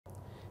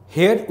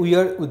Here we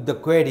are with the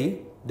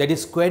query, that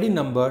is query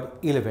number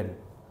 11.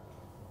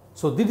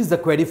 So this is the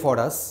query for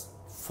us.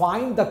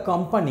 Find the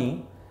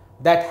company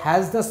that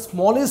has the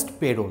smallest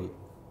payroll.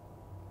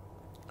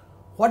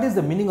 What is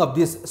the meaning of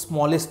this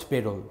smallest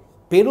payroll?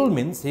 Payroll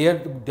means here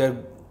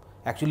the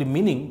actually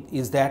meaning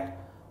is that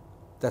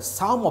the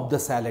sum of the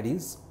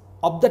salaries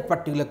of that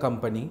particular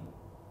company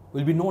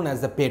will be known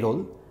as the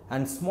payroll,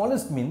 and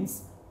smallest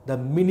means the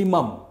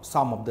minimum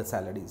sum of the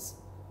salaries.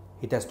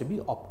 It has to be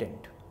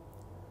obtained.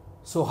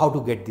 So how to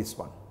get this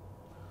one?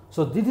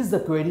 So this is the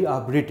query I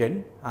have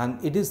written,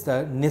 and it is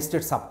the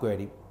nested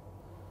subquery.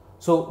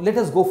 So let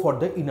us go for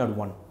the inner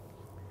one.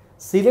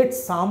 Select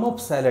sum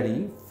of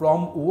salary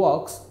from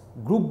works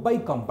grouped by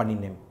company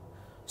name.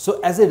 So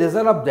as a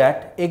result of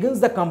that,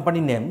 against the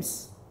company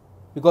names,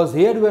 because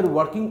here we are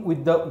working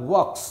with the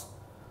works.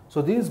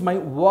 So this is my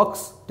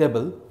works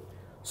table.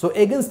 So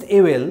against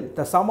AOL,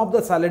 the sum of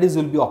the salaries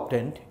will be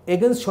obtained.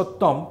 Against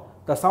Shottam,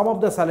 the sum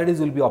of the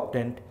salaries will be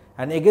obtained.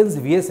 And against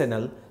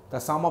VSNL, the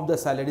sum of the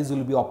salaries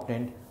will be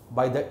obtained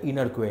by the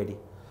inner query.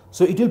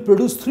 So it will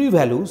produce three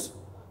values.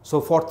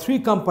 So for three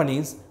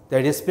companies,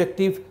 their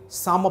respective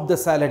sum of the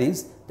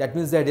salaries, that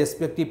means their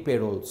respective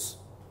payrolls.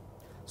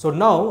 So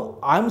now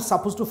I am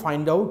supposed to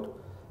find out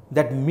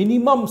that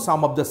minimum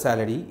sum of the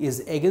salary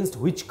is against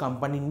which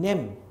company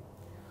name.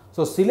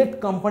 So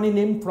select company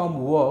name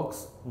from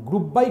works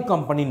group by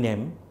company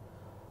name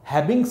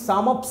having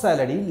sum of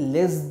salary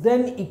less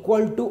than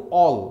equal to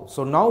all.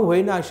 So now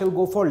when I shall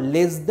go for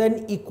less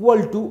than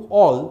equal to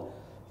all,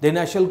 then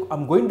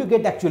I'm going to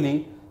get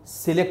actually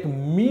select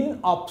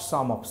mean of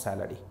sum of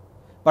salary.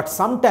 But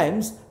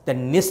sometimes the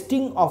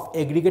nesting of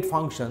aggregate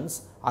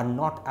functions are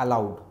not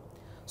allowed.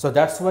 So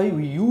that's why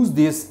we use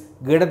this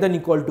greater than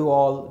equal to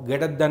all,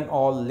 greater than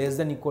all, less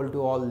than equal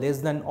to all, less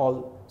than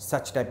all,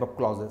 such type of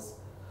clauses.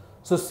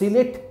 So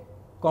select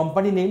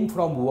company name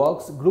from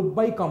works group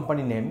by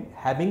company name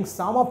having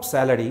sum of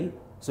salary.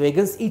 So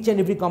against each and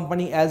every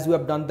company, as you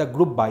have done the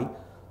group by,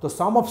 the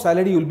sum of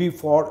salary will be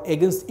for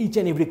against each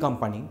and every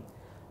company.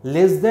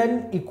 Less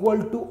than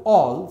equal to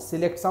all,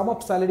 select sum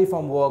of salary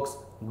from works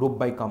group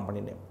by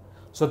company name.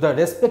 So the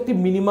respective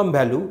minimum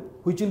value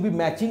which will be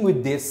matching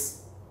with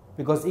this,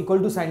 because equal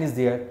to sign is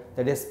there,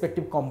 the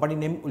respective company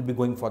name will be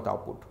going for the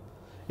output.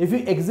 If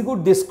you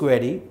execute this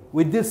query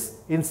with this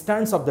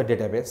instance of the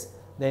database,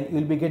 then you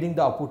will be getting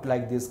the output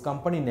like this.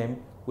 Company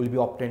name will be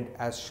obtained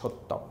as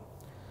Shottam.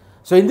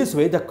 So in this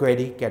way the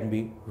query can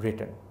be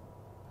written.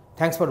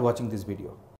 Thanks for watching this video.